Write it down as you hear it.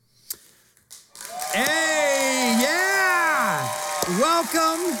Hey, yeah!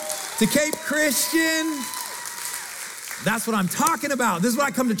 Welcome to Cape Christian. That's what I'm talking about. This is what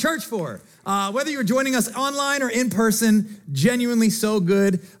I come to church for. Whether you're joining us online or in person, genuinely so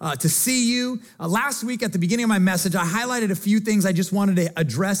good to see you. Last week at the beginning of my message, I highlighted a few things I just wanted to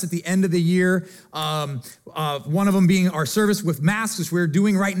address at the end of the year. One of them being our service with masks, which we're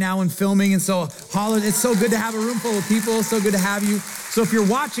doing right now and filming. And so it's so good to have a room full of people. So good to have you. So if you're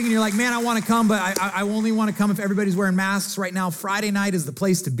watching and you're like, man, I want to come, but I only want to come if everybody's wearing masks right now. Friday night is the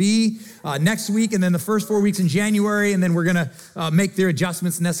place to be. Next week, and then the first 4 weeks in January, and then we're going to make the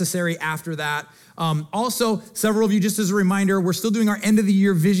adjustments necessary after that. Also, several of you, just as a reminder, we're still doing our end of the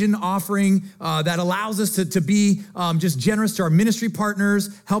year vision offering that allows us to be just generous to our ministry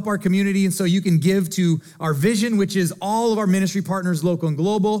partners, help our community. And so you can give to our vision, which is all of our ministry partners, local and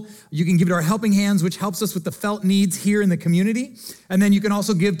global. You can give to our helping hands, which helps us with the felt needs here in the community. And then you can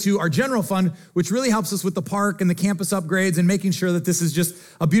also give to our general fund, which really helps us with the park and the campus upgrades and making sure that this is just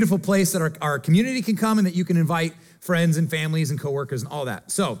a beautiful place that our community can come and that you can invite friends and families and coworkers and all that.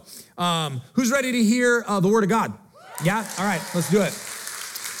 So who's ready to hear the word of God? Yeah? All right, let's do it.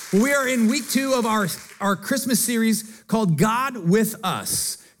 Well, we are in week 2 of our Christmas series called God with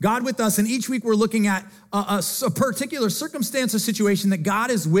Us. God with Us, and each week we're looking at a particular circumstance or situation that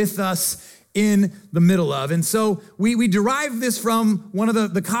God is with us in the middle of. And so we derive this from one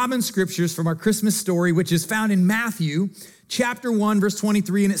of the common scriptures from our Christmas story, which is found in Matthew chapter 1, verse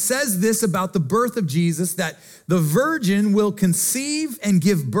 23. And it says this about the birth of Jesus, that the virgin will conceive and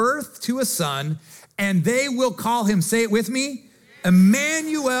give birth to a son, and they will call him, say it with me,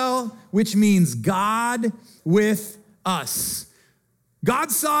 Emmanuel, which means God with us.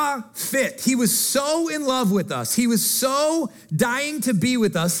 God saw fit. He was so in love with us. He was so dying to be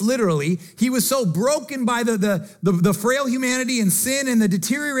with us, literally. He was so broken by the frail humanity and sin and the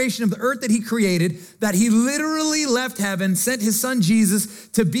deterioration of the earth that he created that he literally left heaven, sent his son Jesus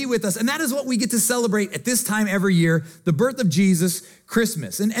to be with us. And that is what we get to celebrate at this time every year, the birth of Jesus,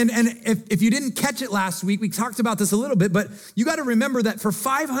 Christmas. And if you didn't catch it last week, we talked about this a little bit, but you got to remember that for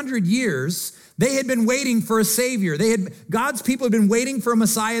 500 years, they had been waiting for a savior. God's people had been waiting for a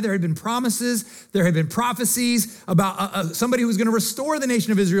Messiah. There had been promises. There had been prophecies about somebody who was going to restore the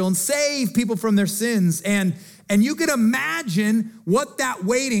nation of Israel and save people from their sins. And you could imagine what that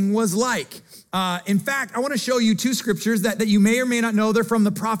waiting was like. In fact, I want to show you 2 scriptures that you may or may not know. They're from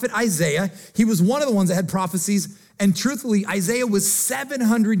the prophet Isaiah. He was one of the ones that had prophecies. And truthfully, Isaiah was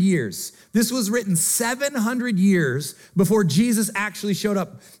 700 years. This was written 700 years before Jesus actually showed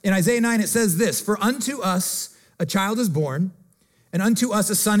up. In Isaiah 9, it says this, "For unto us a child is born, and unto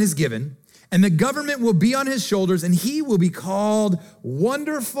us a son is given, and the government will be on his shoulders, and he will be called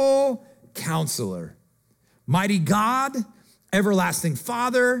Wonderful Counselor, Mighty God, Everlasting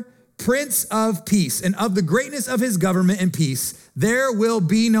Father, Prince of Peace. And of the greatness of his government and peace, there will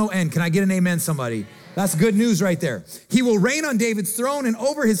be no end." Can I get an amen, somebody? That's good news right there. "He will reign on David's throne and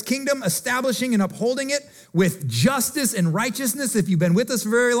over his kingdom, establishing and upholding it with justice and righteousness." If you've been with us for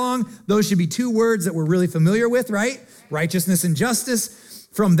very long, those should be 2 words that we're really familiar with, right? Righteousness and justice.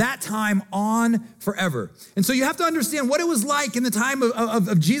 From that time on forever. And so you have to understand what it was like in the time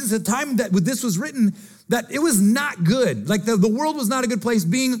of Jesus, at the time that this was written, that it was not good. Like the world was not a good place.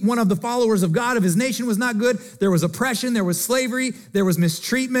 Being one of the followers of God, of his nation, was not good. There was oppression, there was slavery, there was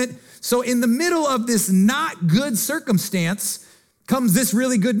mistreatment. So in the middle of this not good circumstance comes this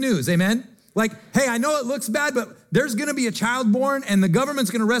really good news, amen? Like, hey, I know it looks bad, but there's gonna be a child born and the government's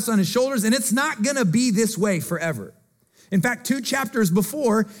gonna rest on his shoulders, and it's not gonna be this way forever. In fact, 2 chapters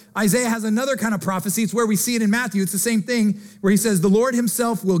before, Isaiah has another kind of prophecy. It's where we see it in Matthew. It's the same thing where he says, the Lord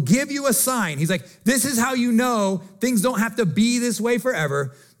himself will give you a sign. He's like, this is how you know things don't have to be this way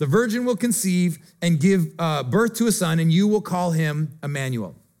forever. The virgin will conceive and give birth to a son, and you will call him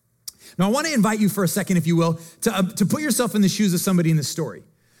Emmanuel. Now, I want to invite you for a second, if you will, to put yourself in the shoes of somebody in this story.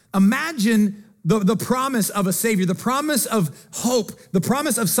 Imagine the promise of a savior, the promise of hope, the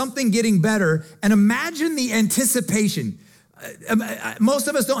promise of something getting better, and imagine the anticipation. Most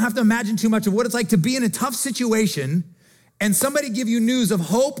of us don't have to imagine too much of what it's like to be in a tough situation and somebody give you news of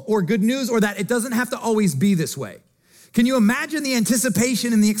hope or good news, or that it doesn't have to always be this way. Can you imagine the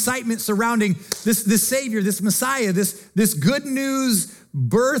anticipation and the excitement surrounding this savior, this Messiah, this good news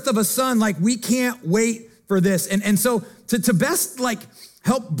birth of a son? Like, we can't wait for this. And so to best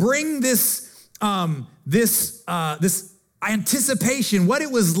help bring this anticipation, what it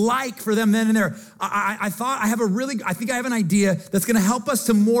was like for them then and there, I think I have an idea that's going to help us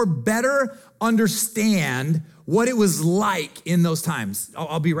to better understand what it was like in those times.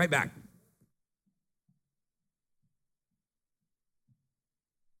 I'll be right back.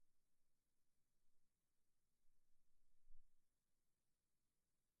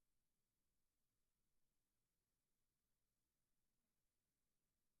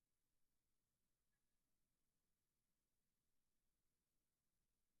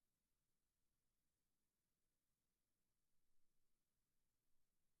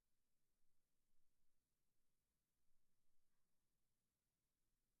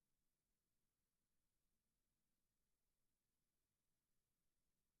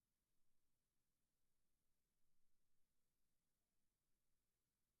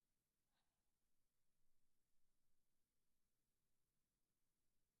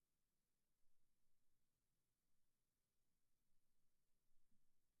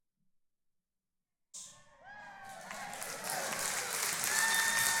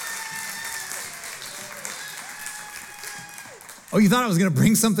 Oh, you thought I was going to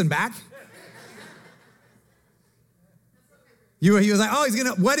bring something back? He was like, oh,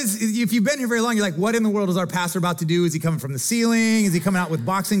 if you've been here very long, you're like, what in the world is our pastor about to do? Is he coming from the ceiling? Is he coming out with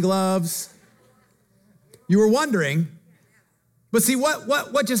boxing gloves? You were wondering. But see,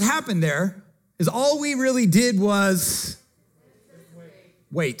 what just happened there is all we really did was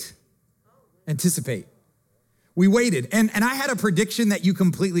wait, anticipate. We waited. And I had a prediction that you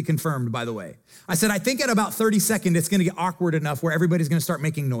completely confirmed, by the way. I said, I think at about 30 seconds, it's going to get awkward enough where everybody's going to start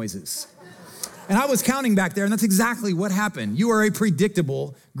making noises. And I was counting back there, and that's exactly what happened. You are a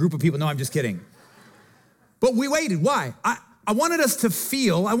predictable group of people. No, I'm just kidding. But we waited. Why? I wanted us to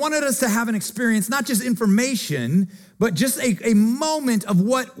feel, I wanted us to have an experience, not just information, but just a moment of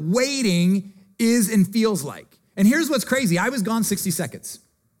what waiting is and feels like. And here's what's crazy. I was gone 60 seconds.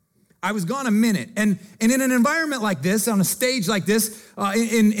 I was gone a minute. And in an environment like this, on a stage like this,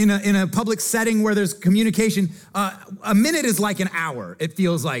 in a public setting where there's communication, a minute is like an hour, it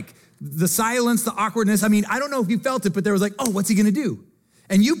feels like. The silence, the awkwardness. I mean, I don't know if you felt it, but there was like, oh, what's he gonna do?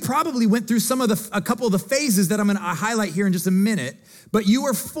 And you probably went through a couple of the phases that I'm gonna highlight here in just a minute, but you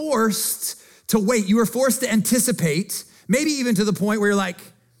were forced to wait. You were forced to anticipate, maybe even to the point where you're like,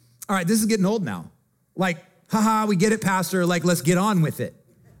 all right, this is getting old now. Like, haha, we get it, Pastor, like, let's get on with it.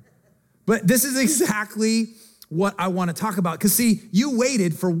 But this is exactly what I wanna talk about. Because see, you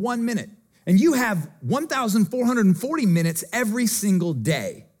waited for 1 minute, and you have 1,440 minutes every single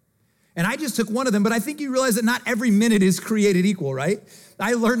day. And I just took one of them, but I think you realize that not every minute is created equal, right?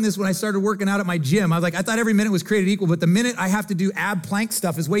 I learned this when I started working out at my gym. I was like, I thought every minute was created equal, but the minute I have to do ab plank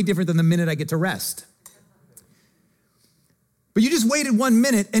stuff is way different than the minute I get to rest. But you just waited 1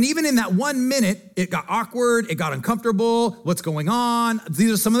 minute, and even in that 1 minute, it got awkward, it got uncomfortable, what's going on?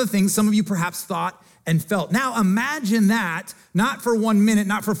 These are some of the things some of you perhaps thought and felt. Now imagine that, not for 1 minute,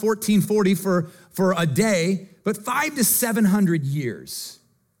 not for 1440 for a day, but 500 to 700 years.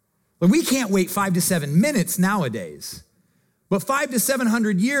 But we can't wait 5 to 7 minutes nowadays. But 500 to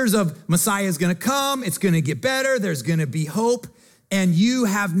 700 years of Messiah is gonna come, it's gonna get better, there's gonna be hope, and you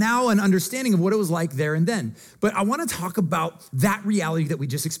have now an understanding of what it was like there and then. But I wanna talk about that reality that we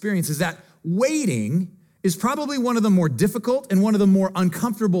just experienced, is that waiting is probably one of the more difficult and one of the more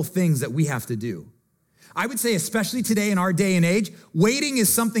uncomfortable things that we have to do. I would say, especially today in our day and age, waiting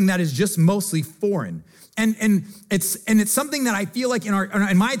is something that is just mostly foreign. And it's something that I feel like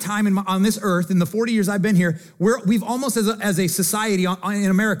in my time on this earth, in the 40 years I've been here, we've almost as a society in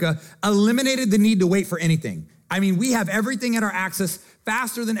America eliminated the need to wait for anything. I mean, we have everything at our access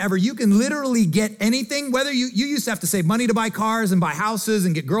faster than ever. You can literally get anything, whether you used to have to save money to buy cars and buy houses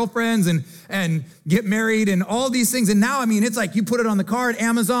and get girlfriends and get married and all these things. And now, I mean, it's like you put it on the card,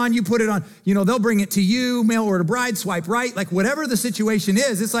 Amazon, you put it on, they'll bring it to you, mail order bride, swipe right, like whatever the situation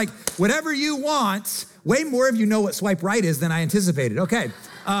is, it's like whatever you want. Way more of you know what swipe right is than I anticipated. Okay.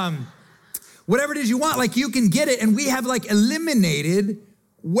 Whatever it is you want, like you can get it. And we have like eliminated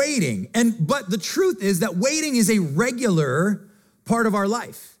waiting. But the truth is that waiting is a regular part of our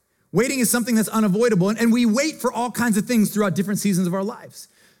life. Waiting is something that's unavoidable. And we wait for all kinds of things throughout different seasons of our lives.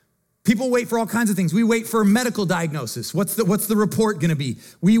 People wait for all kinds of things. We wait for medical diagnosis. What's the report gonna be?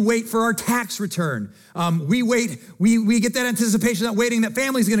 We wait for our tax return. We get that anticipation, that waiting, that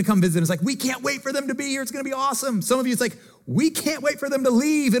family's gonna come visit. It's like, we can't wait for them to be here. It's gonna be awesome. Some of you, it's like, we can't wait for them to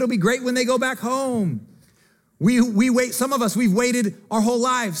leave. It'll be great when they go back home. We wait, some of us, we've waited our whole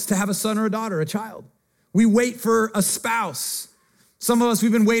lives to have a son or a daughter, a child. We wait for a spouse. Some of us,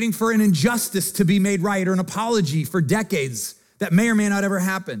 we've been waiting for an injustice to be made right or an apology for decades that may or may not ever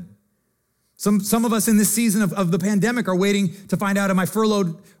happen. Some of us in this season of the pandemic are waiting to find out, am I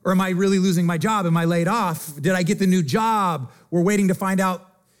furloughed or am I really losing my job? Am I laid off? Did I get the new job? We're waiting to find out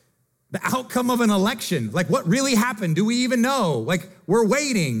the outcome of an election. Like, what really happened? Do we even know? Like, we're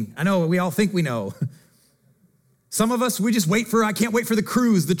waiting. I know we all think we know. Some of us, we just I can't wait for the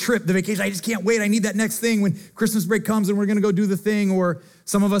cruise, the trip, the vacation. I just can't wait. I need that next thing when Christmas break comes and we're gonna go do the thing. Or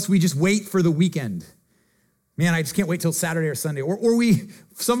some of us, we just wait for the weekend. Man, I just can't wait till Saturday or Sunday. Or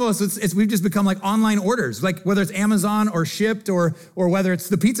some of us, we've just become like online orders, like whether it's Amazon or Shipt or whether it's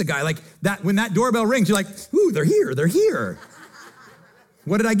the pizza guy, like that, when that doorbell rings, you're like, ooh, they're here.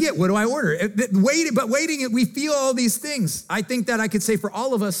 What did I get? What do I order? Waiting, we feel all these things. I think that I could say for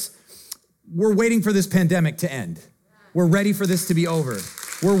all of us, we're waiting for this pandemic to end. We're ready for this to be over.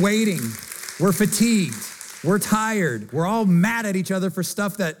 We're waiting. We're fatigued. We're tired. We're all mad at each other for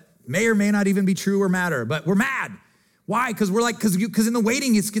stuff that may or may not even be true or matter, but we're mad. Why? Because because in the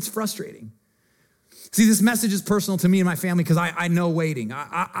waiting, it gets frustrating. See, this message is personal to me and my family because I know waiting.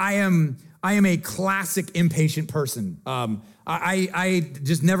 I am a classic impatient person. I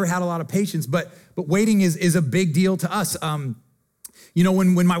just never had a lot of patience, but waiting is a big deal to us. You know,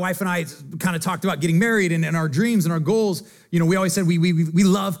 when my wife and I kind of talked about getting married and our dreams and our goals, you know, we always said we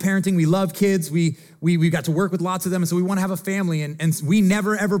love parenting, we love kids, we got to work with lots of them, and so we want to have a family, and we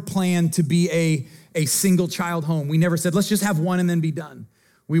never ever planned to be a single child home. We never said, let's just have one and then be done.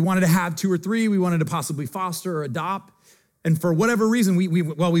 We wanted to have 2 or 3, we wanted to possibly foster or adopt, and for whatever reason, we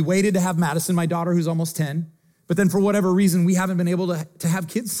waited to have Madison, my daughter, who's almost 10, but then for whatever reason, we haven't been able to have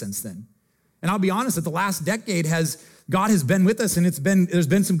kids since then. And I'll be honest, that the last decade God has been with us, and there's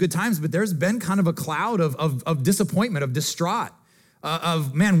been some good times, but there's been kind of a cloud of disappointment, of distraught,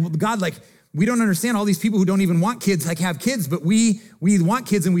 man, God, like, we don't understand all these people who don't even want kids, like have kids, but we want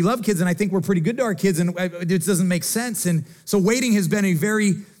kids and we love kids, and I think we're pretty good to our kids, and it doesn't make sense. And so waiting has been a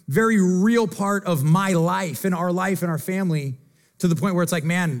very, very real part of my life and our family, to the point where it's like,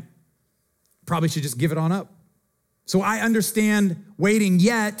 man, probably should just give it on up. So I understand waiting,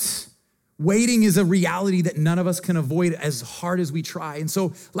 yet waiting is a reality that none of us can avoid as hard as we try. And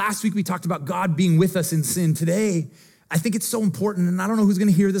so last week we talked about God being with us in sin. Today, I think it's so important, and I don't know who's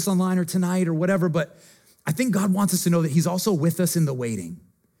gonna hear this online or tonight or whatever, but I think God wants us to know that he's also with us in the waiting.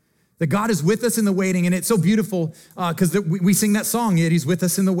 That God is with us in the waiting, and it's so beautiful because we sing that song, yet he's with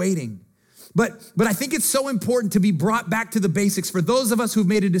us in the waiting. But I think it's so important to be brought back to the basics for those of us who've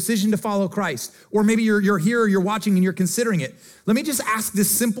made a decision to follow Christ, or maybe you're here or you're watching and you're considering it. Let me just ask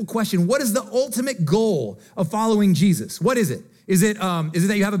this simple question. What is the ultimate goal of following Jesus? What is it? Is it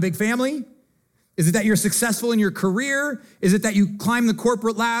that you have a big family? Is it that you're successful in your career? Is it that you climb the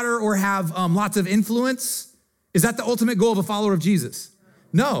corporate ladder or have lots of influence? Is that the ultimate goal of a follower of Jesus?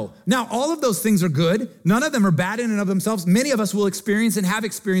 No. Now, all of those things are good. None of them are bad in and of themselves. Many of us will experience and have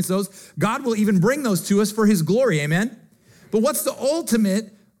experienced those. God will even bring those to us for his glory, amen? But what's the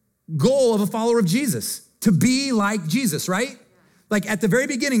ultimate goal of a follower of Jesus? To be like Jesus, right? Like at the very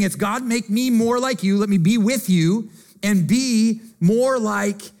beginning, it's God, make me more like you. Let me be with you and be more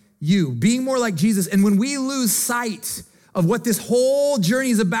like you. Being more like Jesus. And when we lose sight of what this whole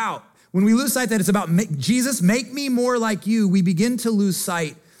journey is about, when we lose sight that it's about Jesus, make me more like you, we begin to lose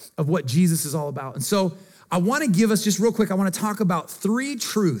sight of what Jesus is all about. And so I want to give us, just real quick, I want to talk about 3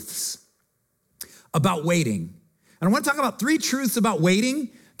 truths about waiting. And I want to talk about 3 truths about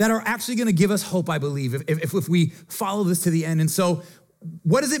waiting that are actually going to give us hope, I believe, if we follow this to the end. And so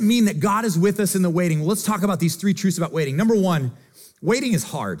what does it mean that God is with us in the waiting? Well, let's talk about these 3 truths about waiting. Number 1, waiting is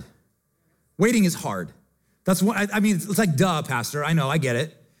hard. Waiting is hard. That's what, I mean, it's like, duh, Pastor, I know, I get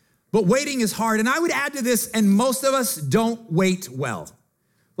it. But waiting is hard. And I would add to this, and most of us don't wait well.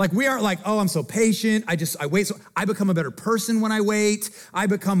 Like we aren't like, oh, I'm so patient. I wait. So I become a better person when I wait. I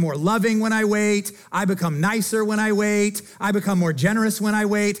become more loving when I wait. I become nicer when I wait. I become more generous when I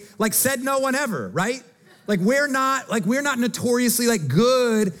wait. Like said no one ever, right? Like we're not notoriously like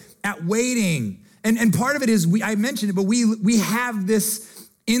good at waiting. And part of it is, I mentioned it, but we have this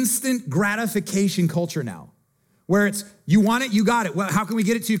instant gratification culture now, where it's, you want it, you got it. Well, how can we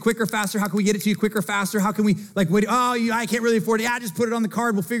get it to you quicker, faster? How can we get it to you quicker, faster? How can we, like, wait, I can't really afford it. Yeah, just put it on the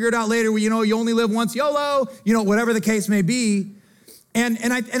card. We'll figure it out later. Well, you only live once, YOLO, whatever the case may be. And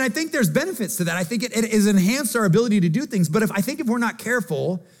I think there's benefits to that. I think it has enhanced our ability to do things. But if we're not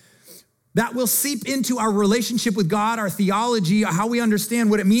careful, that will seep into our relationship with God, our theology, how we understand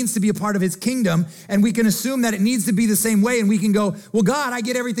what it means to be a part of his kingdom. And we can assume that it needs to be the same way. And we can go, well, God, I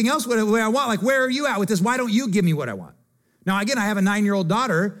get everything else the way I want. Like, where are you at with this? Why don't you give me what I want? Now, again, I have a 9-year-old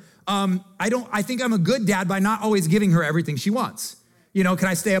daughter. I think I'm a good dad by not always giving her everything she wants. Can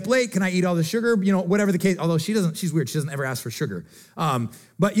I stay up late? Can I eat all the sugar? Whatever the case, although she's weird. She doesn't ever ask for sugar.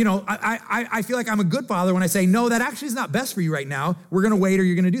 But I feel like I'm a good father when I say, no, that actually is not best for you right now. We're going to wait, or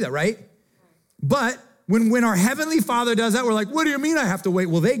you're going to do that, right? But when our heavenly Father does that, we're like, what do you mean I have to wait?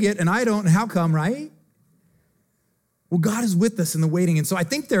 Well, they get, and I don't, and how come, right? Well, God is with us in the waiting. And so I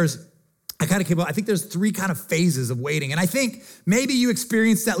think there's 3 kind of phases of waiting. And I think maybe you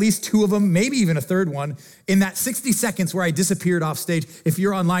experienced at least 2 of them, maybe even a third one, in that 60 seconds where I disappeared off stage. If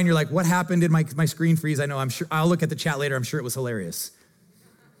you're online, you're like, what happened? Did my screen freeze? I know, I'm sure, I'll look at the chat later. I'm sure it was hilarious.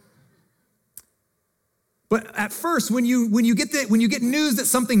 But at first, when you get news that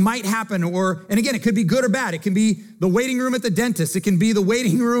something might happen, and again, it could be good or bad. It can be the waiting room at the dentist. It can be the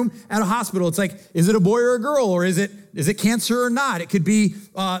waiting room at a hospital. It's like, is it a boy or a girl, or is it cancer or not? It could be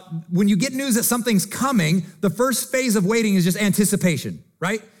when you get news that something's coming. The first phase of waiting is just anticipation,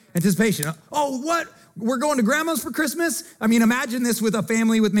 right? Anticipation. Oh, what? We're going to grandma's for Christmas? I mean, imagine this with a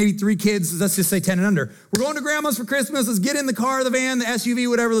family with maybe 3 kids, let's just say 10 and under. We're going to grandma's for Christmas. Let's get in the car, the van, the SUV,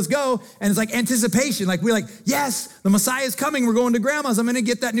 whatever, let's go. And it's like anticipation. Like we're like, yes, the Messiah is coming. We're going to grandma's. I'm going to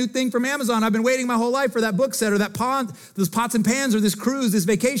get that new thing from Amazon. I've been waiting my whole life for that book set or that those pots and pans or this cruise, this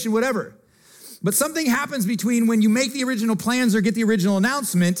vacation, whatever. But something happens between when you make the original plans or get the original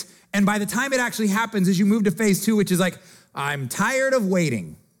announcement, and by the time it actually happens, as you move to phase 2, which is like, I'm tired of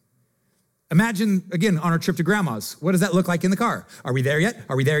waiting. Imagine, again, on our trip to grandma's, what does that look like in the car? Are we there yet?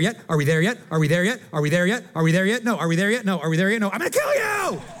 Are we there yet? Are we there yet? Are we there yet? Are we there yet? Are we there yet? No. Are we there yet? No. Are we there yet? No. I'm gonna kill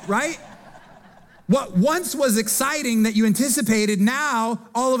you, right? What once was exciting that you anticipated, now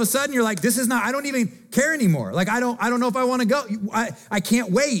all of a sudden you're like, this is not, I don't even care anymore. Like, I don't know if I wanna go. I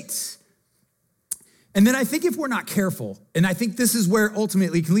can't wait. And then I think if we're not careful, and I think this is where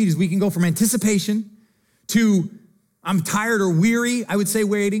ultimately it can lead, is we can go from anticipation to I'm tired or weary, I would say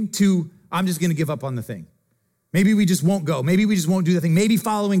waiting, to I'm just gonna give up on the thing. Maybe we just won't go. Maybe we just won't do the thing. Maybe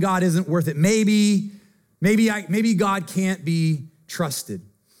following God isn't worth it. Maybe God can't be trusted.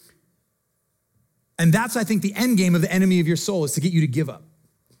 And that's, I think, the end game of the enemy of your soul, is to get you to give up.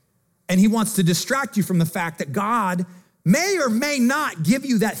 And he wants to distract you from the fact that God may or may not give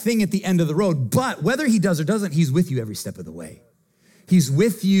you that thing at the end of the road, but whether he does or doesn't, he's with you every step of the way. He's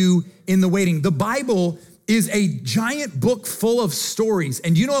with you in the waiting. The Bible is a giant book full of stories.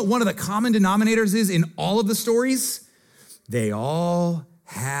 And you know what one of the common denominators is in all of the stories? They all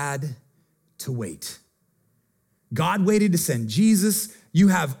had to wait. God waited to send Jesus. You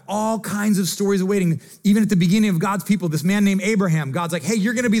have all kinds of stories of waiting. Even at the beginning of God's people, this man named Abraham, God's like, hey,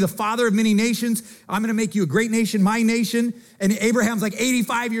 you're gonna be the father of many nations. I'm gonna make you a great nation, my nation. And Abraham's like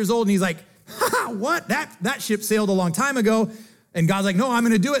 85 years old, and he's like, what? That ship sailed a long time ago. And God's like, no, I'm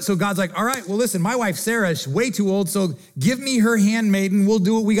gonna do it. So God's like, all right, well, listen, my wife Sarah is way too old, so give me her handmaiden. We'll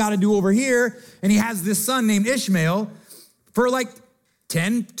do what we gotta do over here. And he has this son named Ishmael for like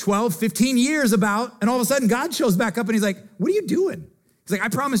 10, 12, 15 years about, and all of a sudden God shows back up and he's like, what are you doing? He's like, I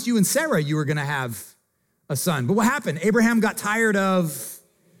promised you and Sarah you were gonna have a son. But what happened? Abraham got tired of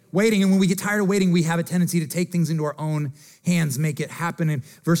waiting, and when we get tired of waiting, we have a tendency to take things into our own hands, make it happen, and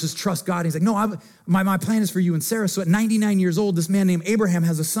versus trust God. He's like, no, my plan is for you and Sarah. So at 99 years old, this man named Abraham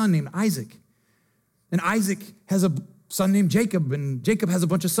has a son named Isaac. And Isaac has a son named Jacob, and Jacob has a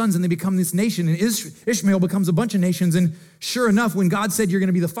bunch of sons, and they become this nation, and Ishmael becomes a bunch of nations. And sure enough, when God said you're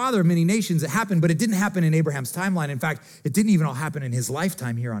gonna be the father of many nations, it happened, but it didn't happen in Abraham's timeline. In fact, it didn't even all happen in his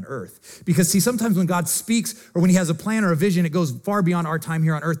lifetime here on earth. Because see, sometimes when God speaks or when he has a plan or a vision, it goes far beyond our time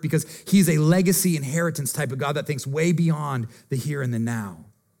here on earth, because he's a legacy inheritance type of God that thinks way beyond the here and the now.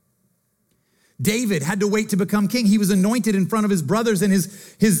 David had to wait to become king. He was anointed in front of his brothers and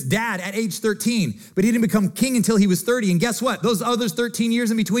his dad at age 13, but he didn't become king until he was 30. And guess what? Those other 13 years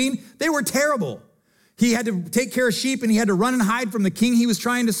in between, they were terrible. He had to take care of sheep, and he had to run and hide from the king he was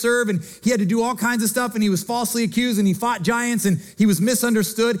trying to serve, and he had to do all kinds of stuff, and he was falsely accused, and he fought giants, and he was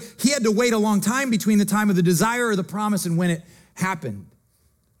misunderstood. He had to wait a long time between the time of the desire or the promise and when it happened.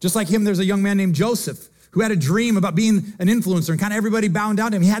 Just like him, there's a young man named Joseph who had a dream about being an influencer, and kind of everybody bowed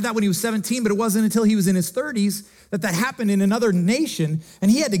down to him. He had that when he was 17, but it wasn't until he was in his 30s that happened in another nation, and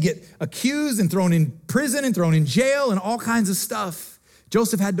he had to get accused and thrown in prison and thrown in jail and all kinds of stuff.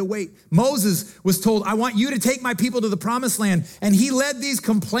 Joseph had to wait. Moses was told, I want you to take my people to the promised land, and he led these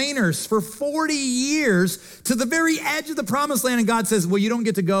complainers for 40 years to the very edge of the promised land, and God says, well, you don't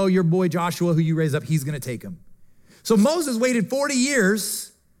get to go. Your boy Joshua, who you raised up, he's gonna take him. So Moses waited 40 years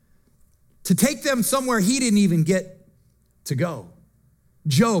to take them somewhere he didn't even get to go.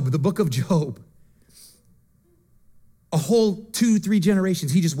 Job, the book of Job, a whole 2-3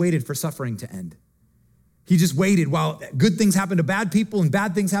 generations, he just waited for suffering to end. He just waited while good things happened to bad people and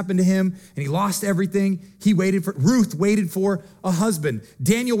bad things happened to him, and he lost everything. Ruth waited for a husband.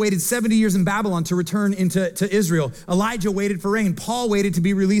 Daniel waited 70 years in Babylon to return to Israel. Elijah waited for rain. Paul waited to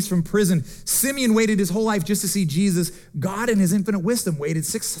be released from prison. Simeon waited his whole life just to see Jesus. God in his infinite wisdom waited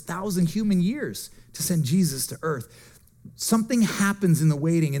 6,000 human years to send Jesus to earth. Something happens in the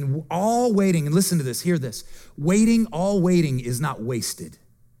waiting, and all waiting, and listen to this, hear this. All waiting is not wasted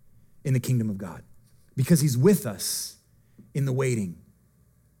in the kingdom of God, because he's with us in the waiting.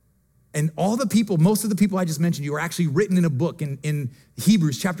 And all the people, most of the people I just mentioned, you are actually written in a book in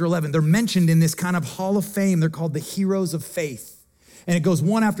Hebrews chapter 11. They're mentioned in this kind of hall of fame. They're called the heroes of faith. And it goes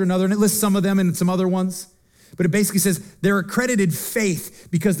one after another, and it lists some of them and some other ones. But it basically says they're accredited faith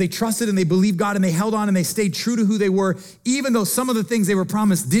because they trusted and they believed God and they held on and they stayed true to who they were, even though some of the things they were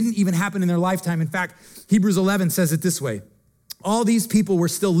promised didn't even happen in their lifetime. In fact, Hebrews 11 says it this way. All these people were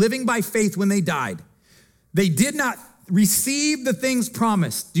still living by faith when they died. They did not receive the things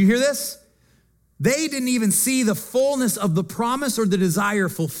promised. Do you hear this? They didn't even see the fullness of the promise or the desire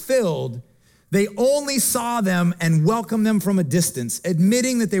fulfilled. They only saw them and welcomed them from a distance,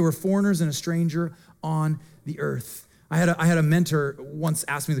 admitting that they were foreigners and a stranger on the earth. I had a mentor once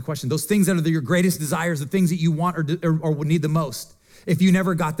ask me the question, those things that are your greatest desires, the things that you want or would need the most, if you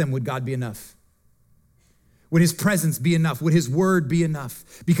never got them, would God be enough? Would his presence be enough? Would his word be enough?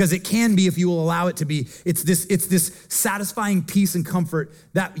 Because it can be if you will allow it to be. It's this satisfying peace and comfort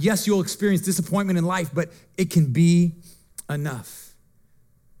that, yes, you'll experience disappointment in life, but it can be enough.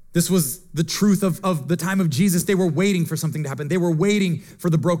 This was the truth of the time of Jesus. They were waiting for something to happen. They were waiting for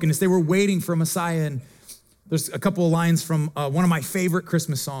the brokenness. They were waiting for a Messiah. And there's a couple of lines from one of my favorite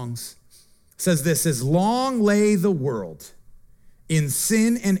Christmas songs. It says this, says, long lay the world in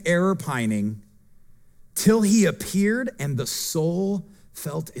sin and error pining, till he appeared and the soul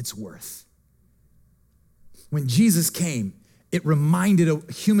felt its worth. When Jesus came, it reminded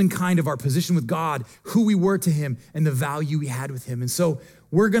humankind of our position with God, who we were to him, and the value we had with him. And so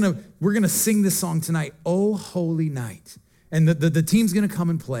we're gonna sing this song tonight, Oh Holy Night. And the team's gonna come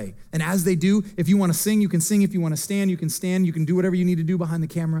and play. And as they do, if you wanna sing, you can sing. If you wanna stand, you can stand. You can do whatever you need to do behind the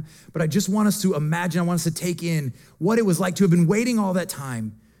camera. But I just want us to imagine, I want us to take in what it was like to have been waiting all that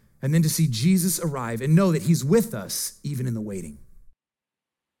time, and then to see Jesus arrive and know that he's with us even in the waiting.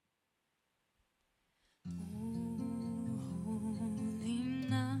 Holy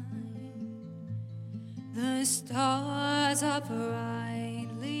night, the stars are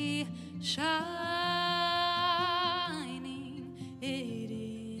brightly shining. It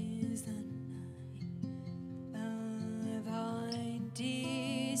is the night of our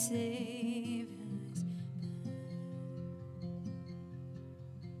dear Savior's birth.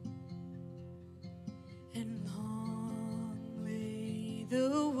 And long lay the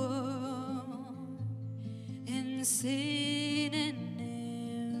world in sin and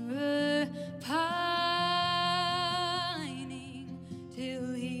error pining,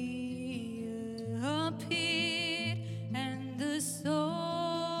 till he appeared and the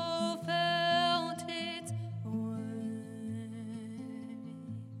soul felt its worth.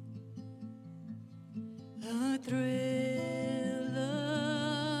 A thrill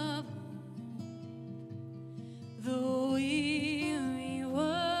of the weary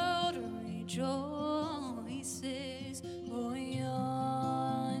world rejoices, for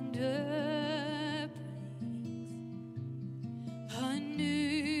yonder breaks a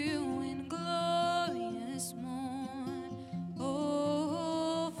new and glorious morn.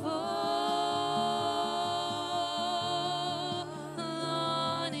 Oh, fall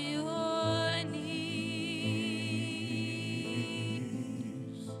on your knees.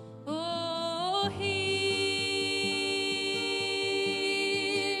 Oh, hear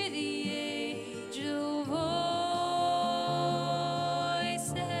the angel voices.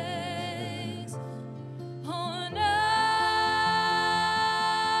 Oh, night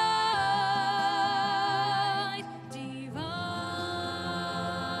divine,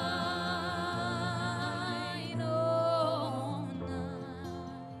 oh, night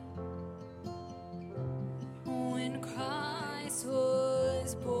when Christ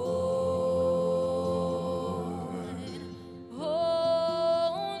was born.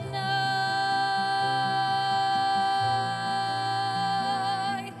 Oh, night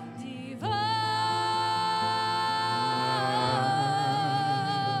divine,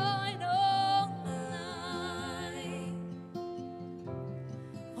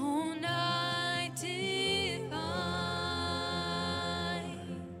 oh, night divine,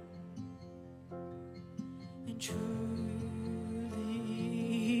 and truly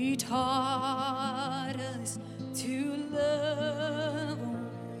taught us to love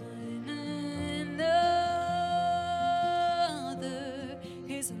one another.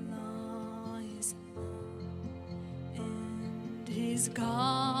 His law is love, and his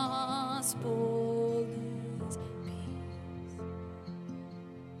gospel is peace.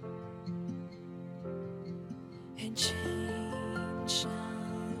 And chains shall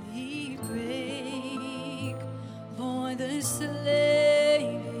he break, for the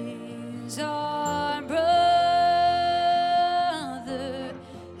slave is our brother,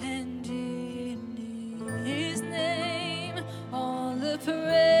 and in his name all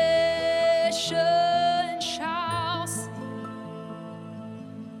oppression shall cease.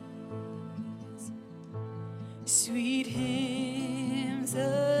 Sweet hymns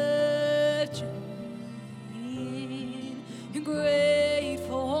of joy in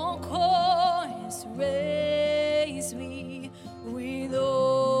grateful chorus raise we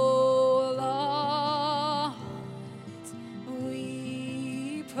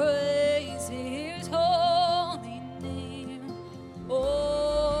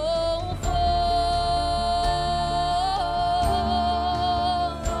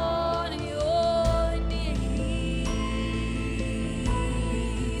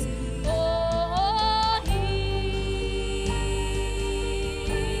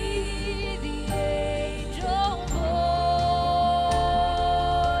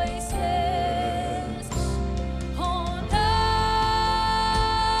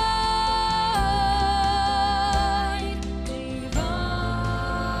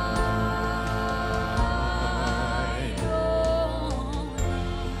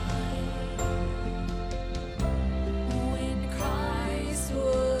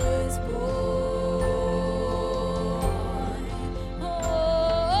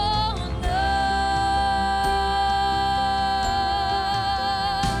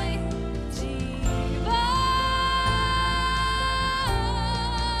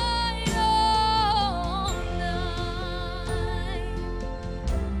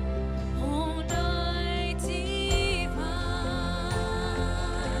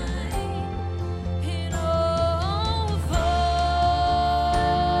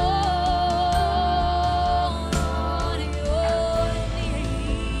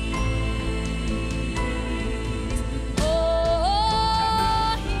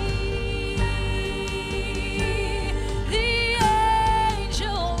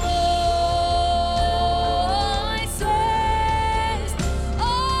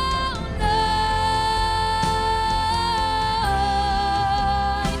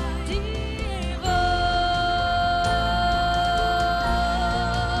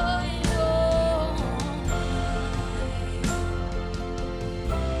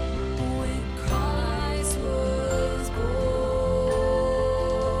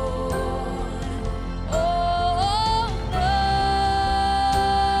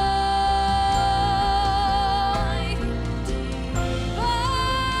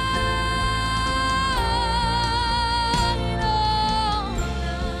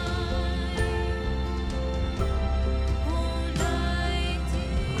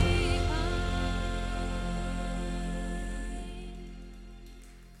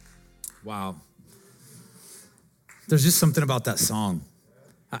Wow. There's just something about that song.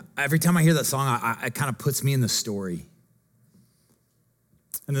 Every time I hear that song, it kind of puts me in the story.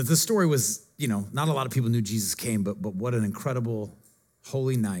 And the story was, not a lot of people knew Jesus came, but what an incredible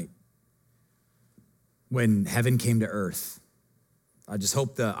holy night when heaven came to earth. I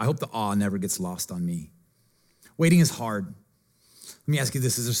hope the awe never gets lost on me. Waiting is hard. Let me ask you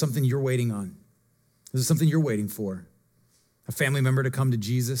this. Is there something you're waiting on? Is there something you're waiting for? A family member to come to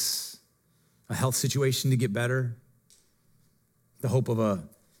Jesus? A health situation to get better? The hope of a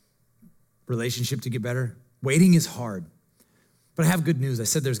relationship to get better? Waiting is hard. But I have good news. I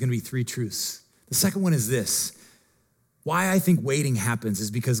said there's going to be 3 truths. The second one is this. Why I think waiting happens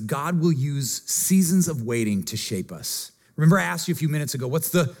is because God will use seasons of waiting to shape us. Remember I asked you a few minutes ago, what's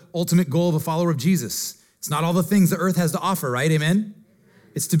the ultimate goal of a follower of Jesus? It's not all the things the earth has to offer, right? Amen?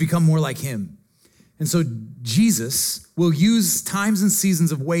 It's to become more like him. And so Jesus will use times and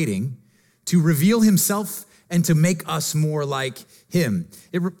seasons of waiting to reveal himself and to make us more like him.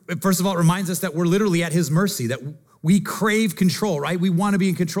 First of all, it reminds us that we're literally at his mercy, that we crave control, right? We want to be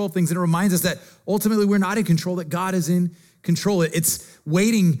in control of things. And it reminds us that ultimately we're not in control, that God is in control. It's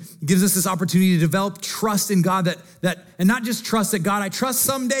waiting gives us this opportunity to develop trust in God and not just trust that God, I trust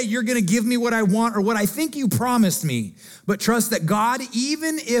someday you're going to give me what I want or what I think you promised me, but trust that God,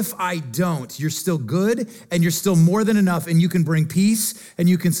 even if I don't, you're still good and you're still more than enough and you can bring peace and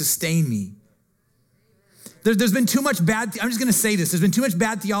you can sustain me. There's been too much I'm just going to say this. There's been too much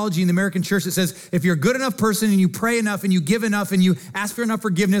bad theology in the American church that says if you're a good enough person and you pray enough and you give enough and you ask for enough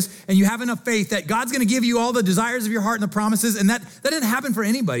forgiveness and you have enough faith that God's going to give you all the desires of your heart and the promises. And that didn't happen for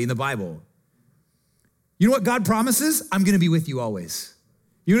anybody in the Bible. You know what God promises? I'm going to be with you always.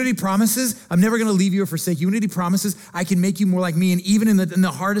 You know what he promises? I'm never going to leave you or forsake you. You know what he promises? I can make you more like me. And even in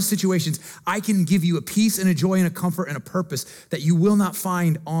the hardest situations, I can give you a peace and a joy and a comfort and a purpose that you will not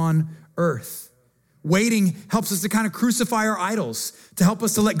find on earth. Waiting helps us to kind of crucify our idols, to help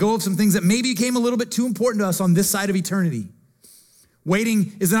us to let go of some things that maybe became a little bit too important to us on this side of eternity.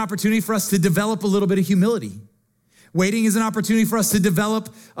 Waiting is an opportunity for us to develop a little bit of humility. Waiting is an opportunity for us to develop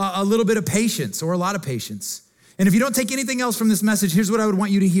a little bit of patience or a lot of patience. And if you don't take anything else from this message, here's what I would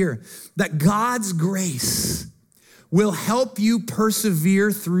want you to hear. That God's grace will help you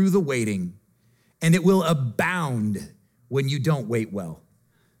persevere through the waiting, and it will abound when you don't wait well.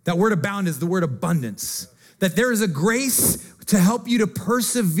 That word abound is the word abundance. That there is a grace to help you to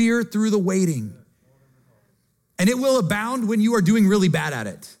persevere through the waiting. And it will abound when you are doing really bad at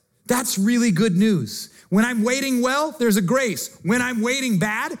it. That's really good news. When I'm waiting well, there's a grace. When I'm waiting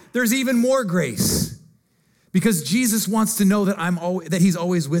bad, there's even more grace. Because Jesus wants to know that he's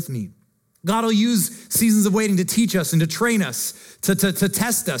always with me. God will use seasons of waiting to teach us and to train us, to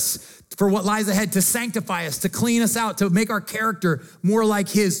test us for what lies ahead, to sanctify us, to clean us out, to make our character more like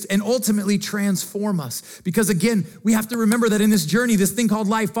his, and ultimately transform us. Because again, we have to remember that in this journey, this thing called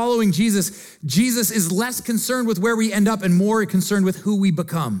life, following Jesus, Jesus is less concerned with where we end up and more concerned with who we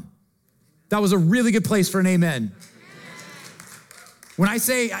become. That was a really good place for an amen. When I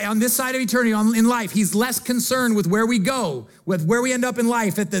say on this side of eternity, in life, he's less concerned with where we go, with where we end up in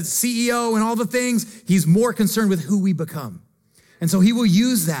life, at the CEO and all the things. He's more concerned with who we become. And so he will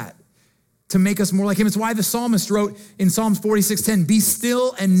use that to make us more like him. It's why the psalmist wrote in Psalms 46:10, be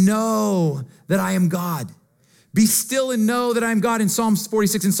still and know that I am God. Be still and know that I am God in Psalms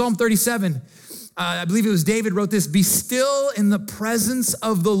 46. In Psalm 37, I believe it was David wrote this, be still in the presence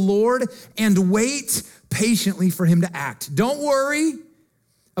of the Lord and wait patiently for him to act. Don't worry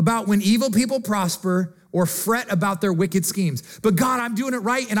about when evil people prosper or fret about their wicked schemes. But God, I'm doing it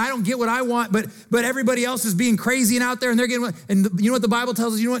right and I don't get what I want, but everybody else is being crazy and out there and they're getting, and you know what the Bible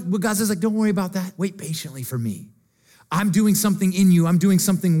tells us? You know what God says? Like, don't worry about that. Wait patiently for me. I'm doing something in you. I'm doing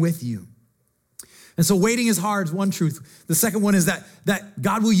something with you. And so waiting is hard is one truth. The second one is that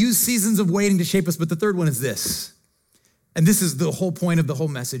God will use seasons of waiting to shape us. But the third one is this. And this is the whole point of the whole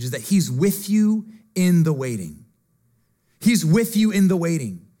message, is that he's with you in the waiting. He's with you in the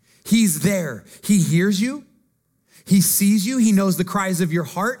waiting. He's there. He hears you. He sees you. He knows the cries of your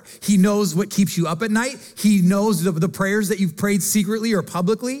heart. He knows what keeps you up at night. He knows the prayers that you've prayed secretly or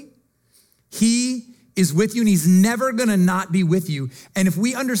publicly. He is with you and he's never gonna not be with you. And if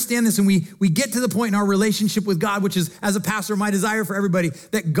we understand this and we get to the point in our relationship with God, which is, as a pastor, my desire for everybody,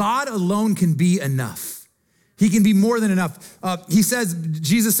 that God alone can be enough. He can be more than enough.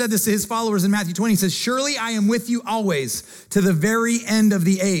 Jesus said this to his followers in Matthew 20. He says, surely I am with you always to the very end of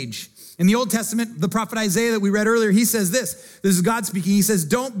the age. In the Old Testament, the prophet Isaiah that we read earlier, he says this is God speaking. He says,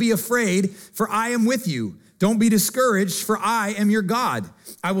 don't be afraid, for I am with you. Don't be discouraged, for I am your God.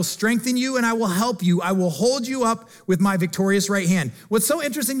 I will strengthen you and I will help you. I will hold you up with my victorious right hand. What's so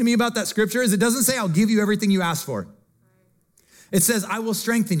interesting to me about that scripture is it doesn't say I'll give you everything you ask for. It says I will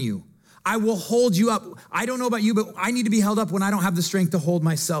strengthen you. I will hold you up. I don't know about you, but I need to be held up when I don't have the strength to hold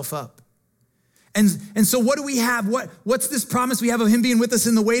myself up. And so what do we have? What's this promise we have of him being with us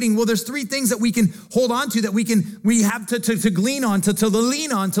in the waiting? Well, there's three things that we can hold on to, that we have to glean on, to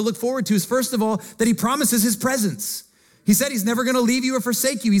lean on, to look forward to. Is first of all, that he promises his presence. He said he's never gonna leave you or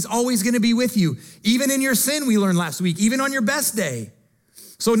forsake you. He's always gonna be with you. Even in your sin, we learned last week, even on your best day.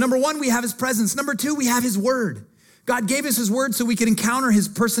 So number one, we have his presence. Number two, we have his word. God gave us his word so we could encounter his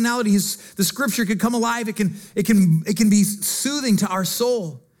personality. The scripture could come alive. It can be soothing to our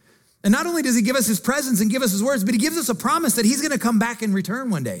soul. And not only does he give us his presence and give us his words, but he gives us a promise that he's gonna come back and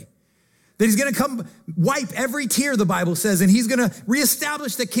return one day. That he's gonna come wipe every tear, the Bible says, and he's gonna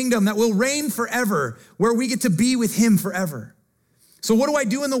reestablish the kingdom that will reign forever, where we get to be with him forever. So what do I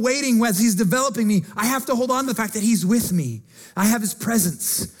do in the waiting as he's developing me? I have to hold on to the fact that he's with me. I have his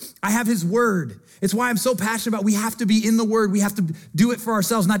presence. I have his word. It's why I'm so passionate about we have to be in the word. We have to do it for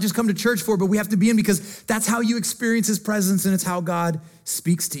ourselves, not just come to church for it, but we have to be in, because that's how you experience his presence and it's how God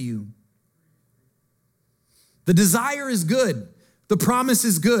speaks to you. The desire is good. The promise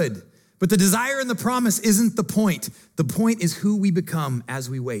is good. But the desire and the promise isn't the point. The point is who we become as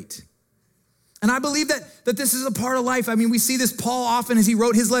we wait. And I believe that this is a part of life. I mean, we see this Paul often as he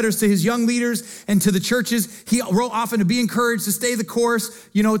wrote his letters to his young leaders and to the churches. He wrote often to be encouraged, to stay the course,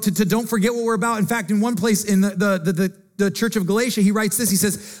 to don't forget what we're about. In fact, in one place in the church of Galatia, he writes this. He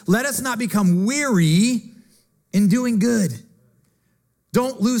says, let us not become weary in doing good.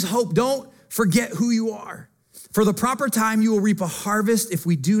 Don't lose hope. Don't forget who you are. For the proper time, you will reap a harvest if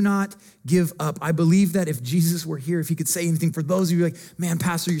we do not give up. I believe that if Jesus were here, if he could say anything, for those of you like, man,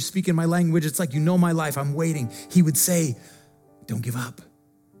 Pastor, you're speaking my language. It's like, you know my life. I'm waiting. He would say, don't give up.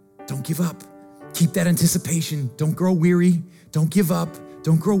 Don't give up. Keep that anticipation. Don't grow weary. Don't give up.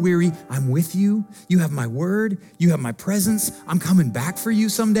 Don't grow weary. I'm with you. You have my word. You have my presence. I'm coming back for you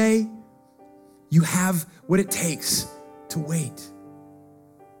someday. You have what it takes to wait.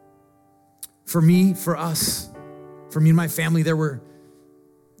 For me, for us, for me and my family,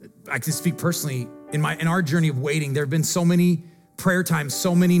 I can speak personally, in our journey of waiting, there have been so many prayer times,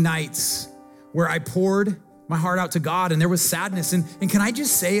 so many nights where I poured my heart out to God and there was sadness. And can I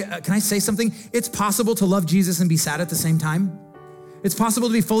say something? It's possible to love Jesus and be sad at the same time. It's possible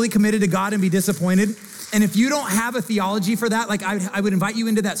to be fully committed to God and be disappointed. And if you don't have a theology for that, like I would invite you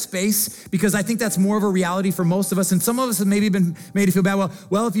into that space, because I think that's more of a reality for most of us. And some of us have maybe been made to feel bad.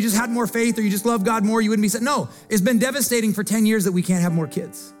 Well, if you just had more faith or you just love God more, you wouldn't be sad. No, it's been devastating for 10 years that we can't have more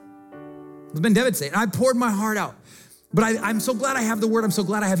kids. It's been devastating. I poured my heart out. But I'm so glad I have the word. I'm so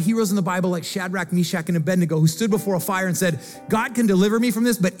glad I have heroes in the Bible like Shadrach, Meshach, and Abednego, who stood before a fire and said, God can deliver me from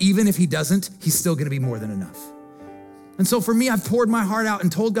this, but even if he doesn't, he's still gonna be more than enough. And so for me, I've poured my heart out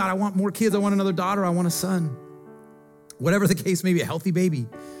and told God, I want more kids. I want another daughter. I want a son. Whatever the case may be, a healthy baby.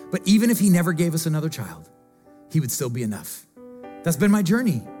 But even if he never gave us another child, he would still be enough. That's been my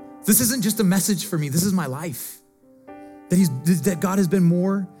journey. This isn't just a message for me. This is my life. That God has been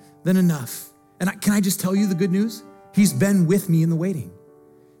more than enough. And can I just tell you the good news? He's been with me in the waiting.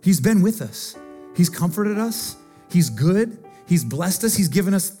 He's been with us. He's comforted us. He's good. He's blessed us. He's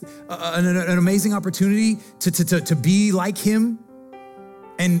given us an amazing opportunity to be like him.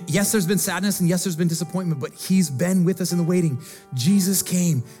 And yes, there's been sadness, and yes, there's been disappointment, but he's been with us in the waiting. Jesus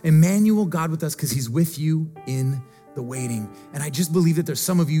came, Emmanuel, God with us, because he's with you in the waiting. And I just believe that there's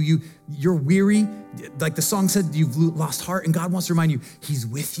some of you're weary. Like the song said, you've lost heart, and God wants to remind you, he's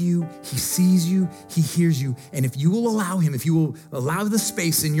with you, he sees you, he hears you. And if you will allow him, if you will allow the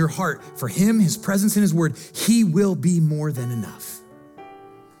space in your heart for him, his presence and his word, he will be more than enough.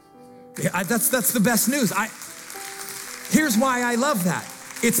 That's the best news. Here's why I love that.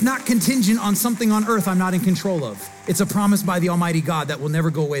 It's not contingent on something on earth I'm not in control of. It's a promise by the Almighty God that will never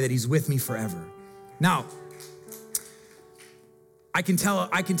go away, that he's with me forever. Now, I can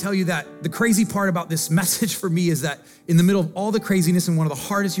tell you that the crazy part about this message for me is that in the middle of all the craziness in one of the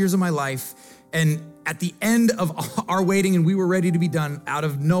hardest years of my life, and at the end of our waiting and we were ready to be done, out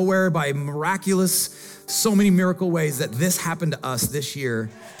of nowhere by miraculous, so many miracle ways, that this happened to us this year.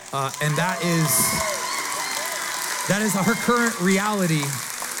 And that is our current reality.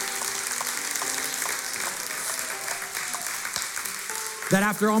 That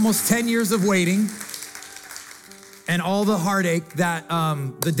after almost 10 years of waiting, and all the heartache, that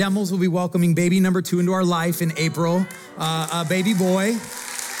the Demmels will be welcoming baby number 2 into our life in April, a baby boy.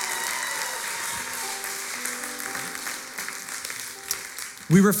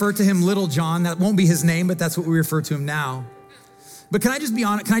 We refer to him Little John. That won't be his name, but that's what we refer to him now. But can I just be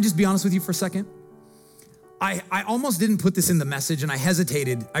honest with you for a second? I almost didn't put this in the message, and I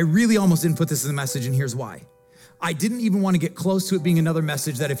hesitated. I really almost didn't put this in the message, and here's why. I didn't even want to get close to it being another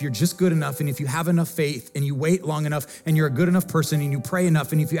message that if you're just good enough and if you have enough faith and you wait long enough and you're a good enough person and you pray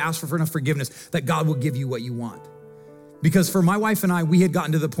enough and if you ask for enough forgiveness, that God will give you what you want. Because for my wife and I, we had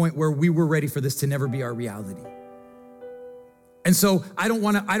gotten to the point where we were ready for this to never be our reality. And so I don't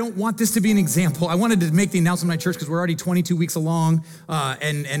want this to be an example. I wanted to make the announcement in my church because we're already 22 weeks along,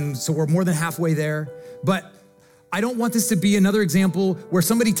 and so we're more than halfway there. But I don't want this to be another example where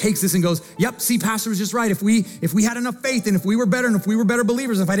somebody takes this and goes, yep, see, pastor was just right. If we had enough faith and if we were better and if we were better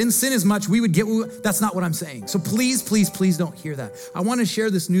believers, and if I didn't sin as much, we would get, that's not what I'm saying. So please, please, please don't hear that. I want to share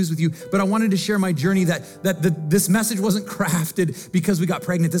this news with you, but I wanted to share my journey that this message wasn't crafted because we got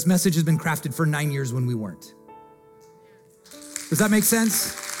pregnant. This message has been crafted for 9 years when we weren't. Does that make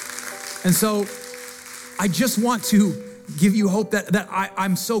sense? And so I just want to give you hope that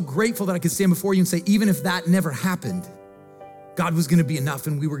I'm so grateful that I could stand before you and say, even if that never happened, God was gonna be enough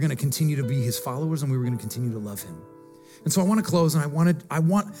and we were gonna continue to be his followers and we were gonna continue to love him. And so I wanna close and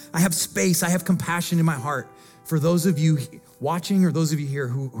I have space, I have compassion in my heart for those of you watching or those of you here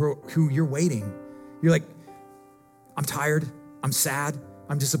who you're waiting. You're like, I'm tired, I'm sad,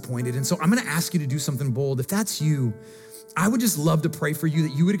 I'm disappointed. And so I'm gonna ask you to do something bold. If that's you, I would just love to pray for you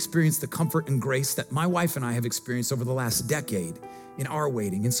that you would experience the comfort and grace that my wife and I have experienced over the last decade in our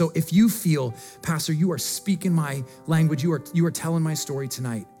waiting. And so if you feel, Pastor, you are speaking my language, you are telling my story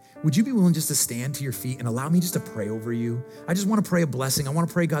tonight, would you be willing just to stand to your feet and allow me just to pray over you? I just want to pray a blessing. I want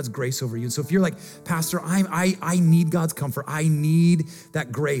to pray God's grace over you. And so if you're like, Pastor, I need God's comfort. I need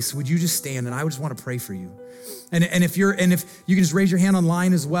that grace. Would you just stand? And I just want to pray for you. And if you can just raise your hand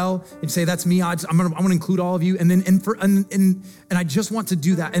online as well and say, that's me. I'm gonna include all of you. And I just want to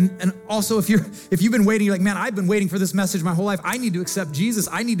do that. And also if you've been waiting, you're like, man, I've been waiting for this message my whole life. I need to accept Jesus.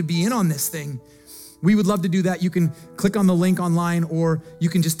 I need to be in on this thing. We would love to do that. You can click on the link online or you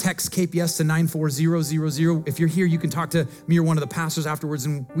can just text KPS to 94000. If you're here, you can talk to me or one of the pastors afterwards,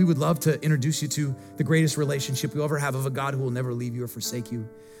 and we would love to introduce you to the greatest relationship you'll ever have of a God who will never leave you or forsake you.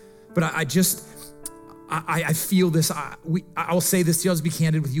 But I feel this. I'll say this to you. I'll just be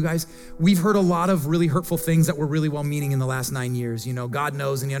candid with you guys. We've heard a lot of really hurtful things that were really well-meaning in the last 9 years. You know, God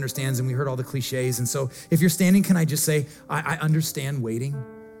knows and he understands, and we heard all the cliches. And so if you're standing, can I just say, I understand waiting.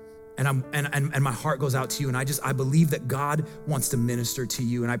 And my heart goes out to you, and I believe that God wants to minister to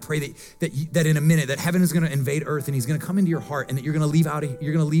you, and I pray that in a minute that heaven is going to invade earth, and he's going to come into your heart, and that you're going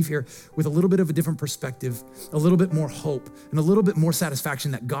to leave here with a little bit of a different perspective, a little bit more hope, and a little bit more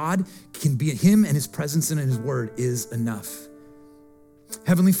satisfaction that God can be him, and his presence and his word is enough.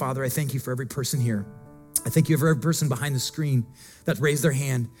 Heavenly Father, I thank you for every person here. I thank you for every person behind the screen that raised their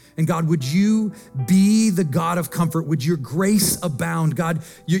hand. And God, would you be the God of comfort? Would your grace abound? God,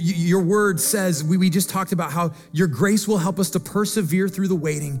 your word says, we just talked about how your grace will help us to persevere through the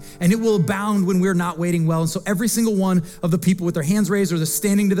waiting, and it will abound when we're not waiting well. And so every single one of the people with their hands raised or they're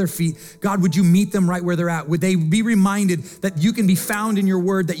standing to their feet, God, would you meet them right where they're at? Would they be reminded that you can be found in your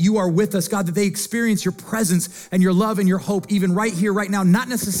word, that you are with us, God, that they experience your presence and your love and your hope even right here, right now, not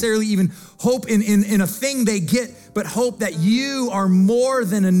necessarily even hope in a thing they get, but hope that you are more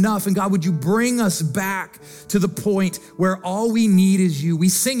than enough. And God, would you bring us back to the point where all we need is you? We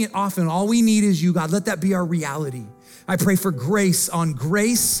sing it often, all we need is you, God. Let that be our reality. I pray for grace on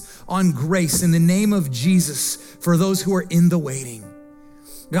grace on grace in the name of Jesus for those who are in the waiting.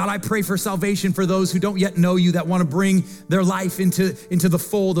 God, I pray for salvation for those who don't yet know you, that want to bring their life into the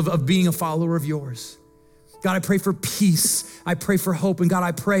fold of being a follower of yours. God, I pray for peace. I pray for hope. And God,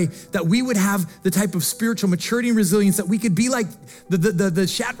 I pray that we would have the type of spiritual maturity and resilience that we could be like the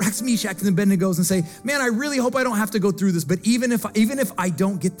Shadrachs, Meshachs, and Abednegos and say, man, I really hope I don't have to go through this. But even if I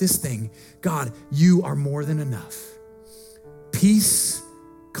don't get this thing, God, you are more than enough. Peace,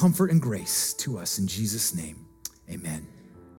 comfort, and grace to us in Jesus' name. Amen.